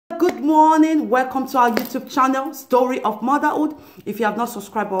morning, welcome to our YouTube channel, Story of Motherhood. If you have not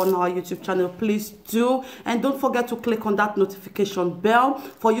subscribed on our YouTube channel, please do, and don't forget to click on that notification bell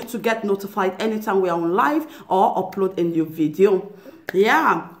for you to get notified anytime we are on live or upload a new video.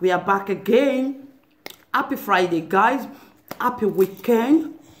 Yeah, we are back again. Happy Friday, guys. Happy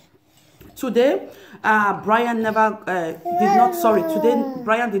weekend. Today Brian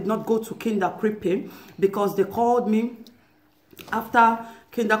Brian did not go to Kinder Creepy because they called me after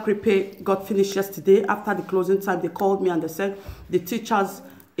Kinder Creepy got finished yesterday. After the closing time, they called me and they said the teachers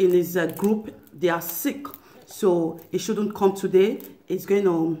in his group, they are sick, so it shouldn't come today. It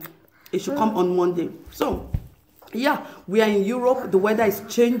should come on Monday. So yeah, we are in Europe. The weather is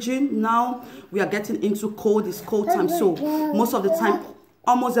changing now. We are getting into cold. It's cold time, so most of the time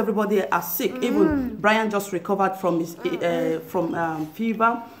almost everybody are sick. Even Brian just recovered from his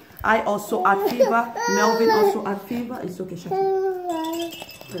fever. I also had fever. Melvin also had fever. It's okay, Shaki.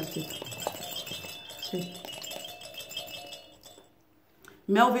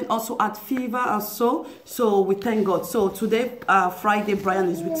 Melvin also had fever also. So we thank God. So today, Friday, Brian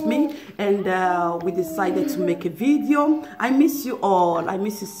is with me, and we decided to make a video. I miss you all. I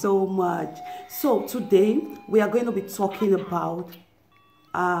miss you so much. So today we are going to be talking about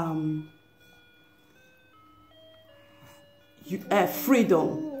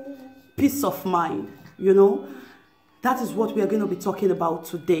freedom, peace of mind. You know, that is what we are going to be talking about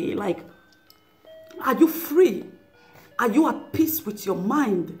today. Like, are you free? Are you at peace with your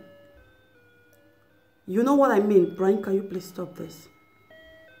mind? You know what I mean? Brian, can you please stop this?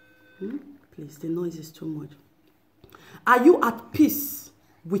 Please, the noise is too much. Are you at peace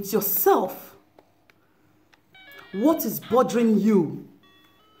with yourself? What is bothering you?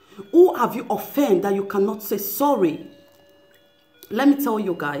 Who have you offended that you cannot say sorry? Let me tell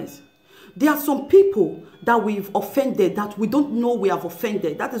you guys, there are some people that we've offended that we don't know we have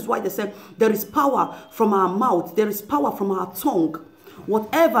offended. That is why they said there is power from our mouth. There is power from our tongue.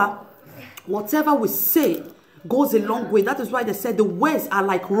 Whatever we say goes a long way. That is why they said the words are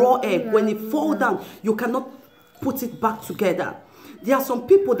like raw egg. When it falls down, you cannot put it back together. There are some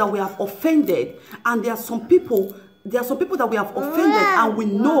people that we have offended, and there are some people that we have offended, and we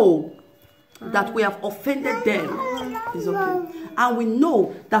know that we have offended them. It's okay. And we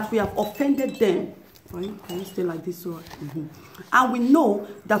know that we have offended them. Right? Can you stay like this? So, and we know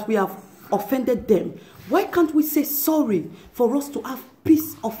that we have offended them. Why can't we say sorry for us to have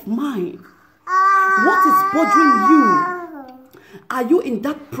peace of mind? What is bothering you? Are you in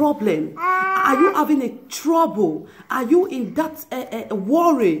that problem? Are you having a trouble? Are you in that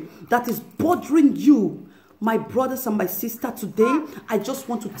worry that is bothering you? My brothers and my sister, today, I just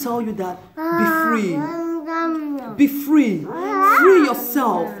want to tell you that be free. Be free. Free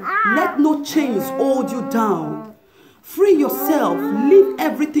yourself. Let no chains hold you down. Free yourself. Leave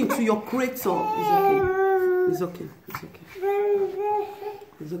everything to your Creator. It's okay. It's okay. It's okay.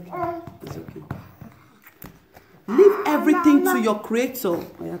 It's okay. It's okay. Leave everything to your Creator.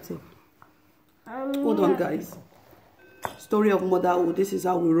 Hold on, guys. Story of motherhood. This is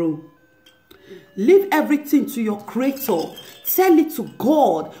how we roll. Leave everything to your Creator. Tell it to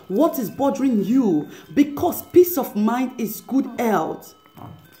God what is bothering you, because peace of mind is good health.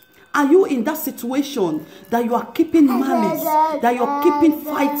 Are you in that situation that you are keeping malice, that you are keeping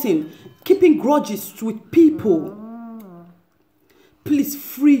fighting, keeping grudges with people? Please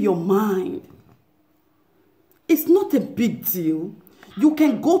free your mind. It's not a big deal. You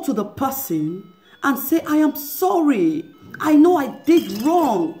can go to the person and say, I am sorry. I know I did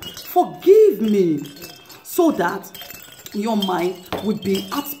wrong. Forgive me. So that your mind would be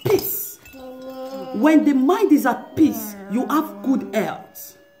at peace. When the mind is at peace, you have good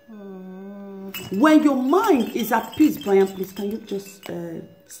health. When your mind is at peace, Brian, please, can you just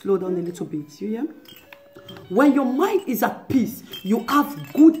slow down a little bit? You hear? When your mind is at peace, you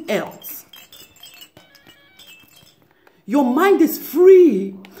have good health. Your mind is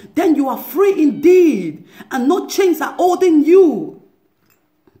free, then you are free indeed, and no chains are holding you.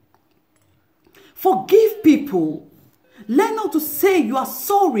 Forgive people. Learn how to say you are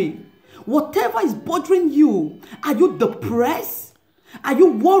sorry. Whatever is bothering you, are you depressed? Are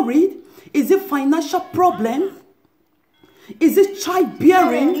you worried? Is it financial problem? Is it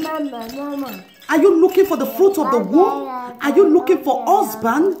childbearing? Are you looking for the fruit of the womb? Are you looking for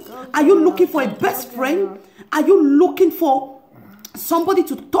husband? Are you looking for a best friend? Are you looking for somebody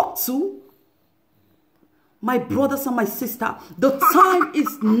to talk to? My brothers and my sister, the time is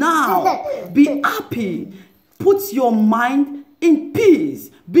now. Be happy. Put your mind in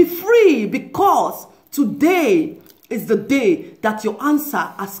peace. Be free, because today is the day that your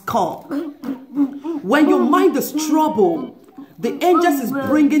answer has come. When your mind is troubled, The angels is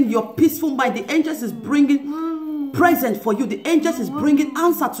bringing your peaceful mind. The angels is bringing present for you. The angels is bringing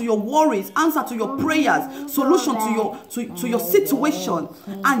answer to your worries, answer to your prayers, solution to your situation.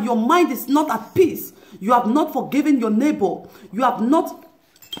 And your mind is not at peace. You have not forgiven your neighbor. You have not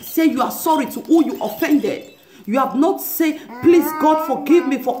said you are sorry to who you offended. You have not said, please God forgive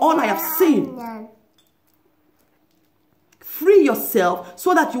me for all I have sinned. Free yourself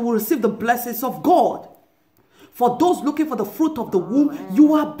so that you will receive the blessings of God. For those looking for the fruit of the womb,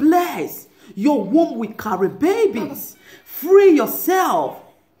 you are blessed. Your womb will carry babies. Free yourself.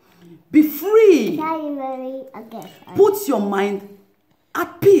 Be free. Put your mind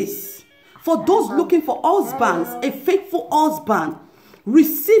at peace. For those looking for husbands, a faithful husband,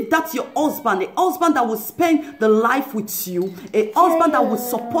 receive that your husband, a husband that will spend the life with you, a husband that will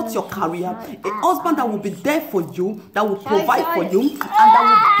support your career, a husband that will be there for you, that will provide for you, and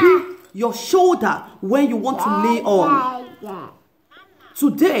that will be your shoulder when you want to lay on.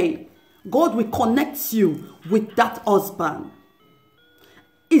 Today, God will connect you with that husband.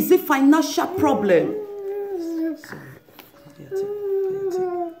 Is it financial problem?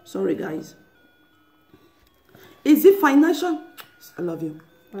 Sorry, guys. Is it financial? I love you.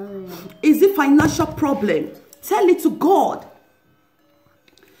 Is it financial problem? Tell it to God.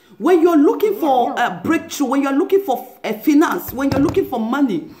 When you're looking for a breakthrough, when you're looking for a finance, when you're looking for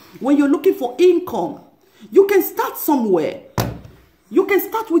money, when you're looking for income, you can start somewhere. You can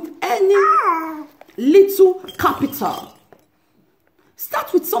start with any little capital.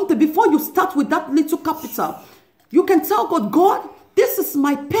 Start with something before you start with that little capital. You can tell God, God, this is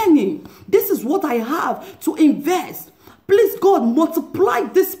my penny. This is what I have to invest. Please, God, multiply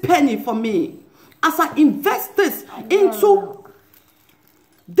this penny for me. As I invest this into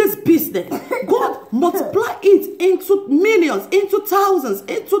this business, God, multiply it into millions, into thousands,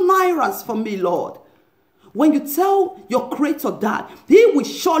 into nairas for me, Lord. When you tell your creator that, he will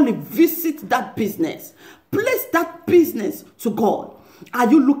surely visit that business. Place that business to God. Are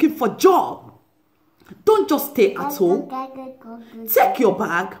you looking for a job? Don't just stay at home. Take your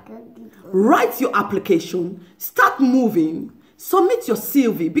bag, write your application, start moving, submit your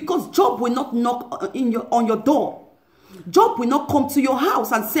CV, because job will not knock on your door. Job will not come to your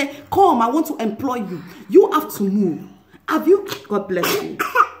house and say, come, I want to employ you. You have to move. Have you? God bless you.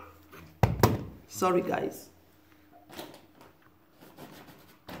 Sorry, guys.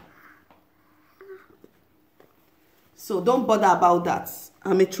 So don't bother about that.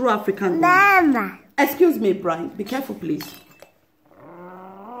 I'm a true African woman. Excuse me, Brian. Be careful, please.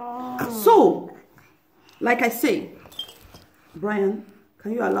 So, like I say, Brian,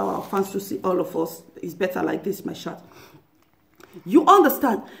 can you allow our fans to see all of us? It's better like this, my shot. You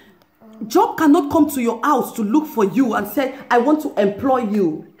understand? Job cannot come to your house to look for you and say, I want to employ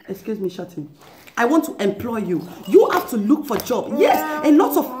you. Excuse me, Shatin. I want to employ you. You have to look for job. Yes, a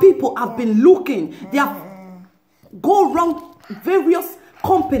lot of people have been looking. They have go around various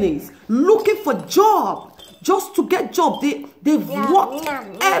companies looking for job, just to get job. They've worked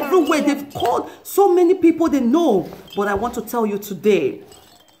everywhere. They've called so many people they know. But I want to tell you today,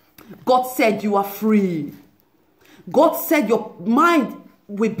 God said you are free. God said your mind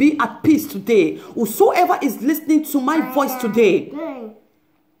will be at peace today. Whosoever is listening to my voice today,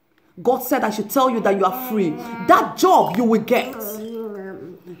 God said I should tell you that you are free. That job you will get.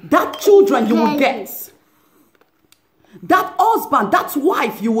 That children you will get. That husband, that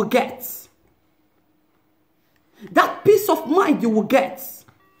wife you will get. That peace of mind you will get.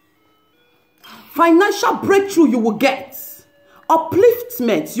 Financial breakthrough you will get.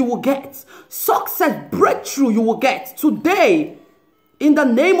 Upliftment you will get. Success breakthrough you will get today. In the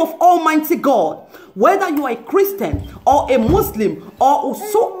name of Almighty God. Whether you are a Christian or a Muslim or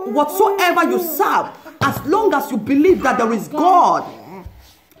whatsoever you serve. As long as you believe that there is God,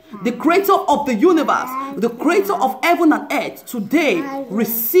 the creator of the universe, the creator of heaven and earth, today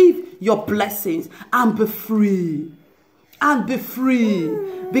receive your blessings and be free. And be free.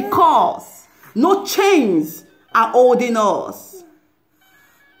 Because no chains are holding us.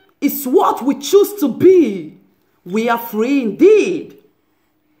 It's what we choose to be. We are free indeed.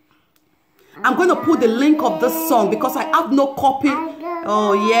 I'm going to put the link of this song because I have no copy.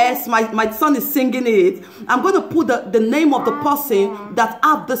 Oh yes, my son is singing it. I'm going to put the name of the person that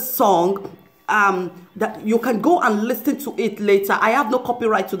have this song. That you can go and listen to it later. I have no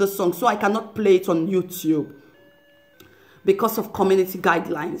copyright to the song, so I cannot play it on YouTube because of community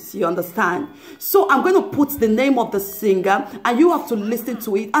guidelines. You understand? So I'm going to put the name of the singer and you have to listen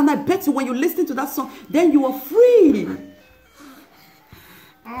to it. And I bet you when you listen to that song, then you are free.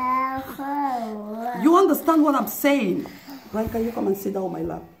 You understand what I'm saying? Brian, can you come and sit down on my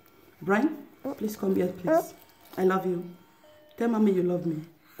lap? Brian, please come here, please. I love you. Tell mommy you love me.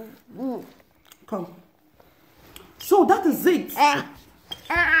 Come. So that is it.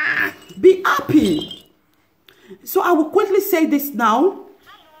 Be happy. So I will quickly say this now.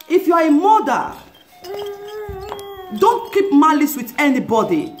 If you are a mother, don't keep malice with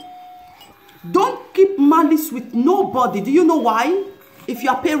anybody. Don't keep malice with nobody. Do you know why? If you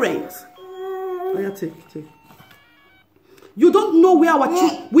are parents, take. You don't know where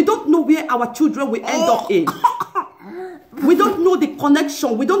we don't know where our children will end up in. We don't know the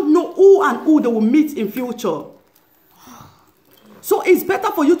connection. We don't know who and who they will meet in future. So it's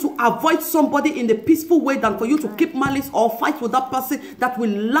better for you to avoid somebody in a peaceful way than for you to keep malice or fight with that person that will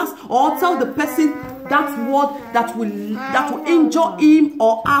last, or tell the person that word that will injure him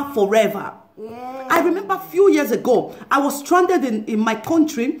or her forever. I remember a few years ago, I was stranded in my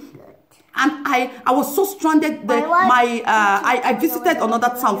country, and I was so stranded that I visited another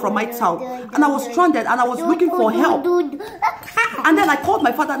town from my town, and I was stranded and I was looking for help. And then I called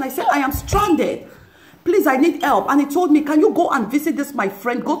my father and I said, I am stranded. Please, I need help. And he told me, can you go and visit this my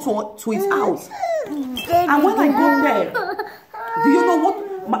friend? Go to his house. And when I go there, do you know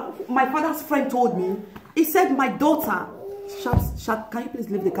what my father's friend told me? He said, my daughter, can you please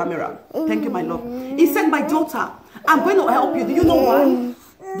leave the camera? Thank you, my love. He said, my daughter, I'm going to help you. Do you know why?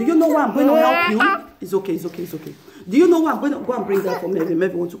 Do you know why I'm going to help you? It's okay, it's okay, it's okay. Do you know why I'm going to go and bring that for Maybe?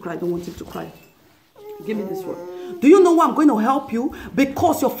 Maybe want to cry. I don't want him to cry. Give me this one. Do you know why I'm going to help you?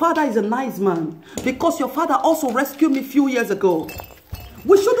 Because your father is a nice man. Because your father also rescued me a few years ago.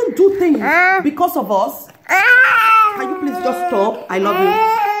 We shouldn't do things because of us. Can you please just stop? I love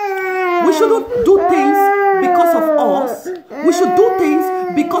you. We shouldn't do things because of us. We should do things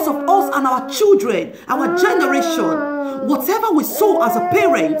because of us and our children, our generation. Whatever we sow as a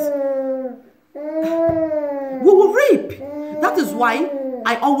parent, we will reap. That is why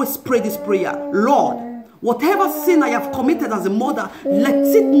I always pray this prayer. Lord, whatever sin I have committed as a mother, let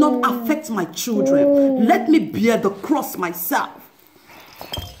it not affect my children. Let me bear the cross myself.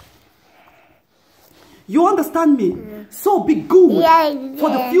 You understand me? So be good for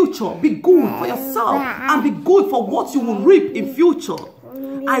the future. Be good for yourself. And be good for what you will reap in future.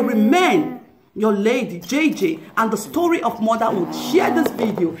 I remain your lady, JJ, and the story of motherhood. Share this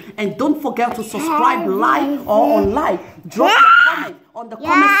video. And don't forget to subscribe, like, or unlike. Drop your comment on the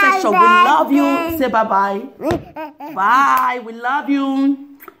comment section. We love you. Say bye-bye. Bye. We love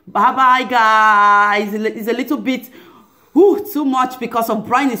you. Bye-bye, guys. It's a little bit too much because of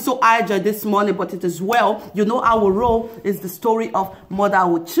Brian is so agile this morning, but it is well. You know our role is the story of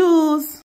motherhood. Choose.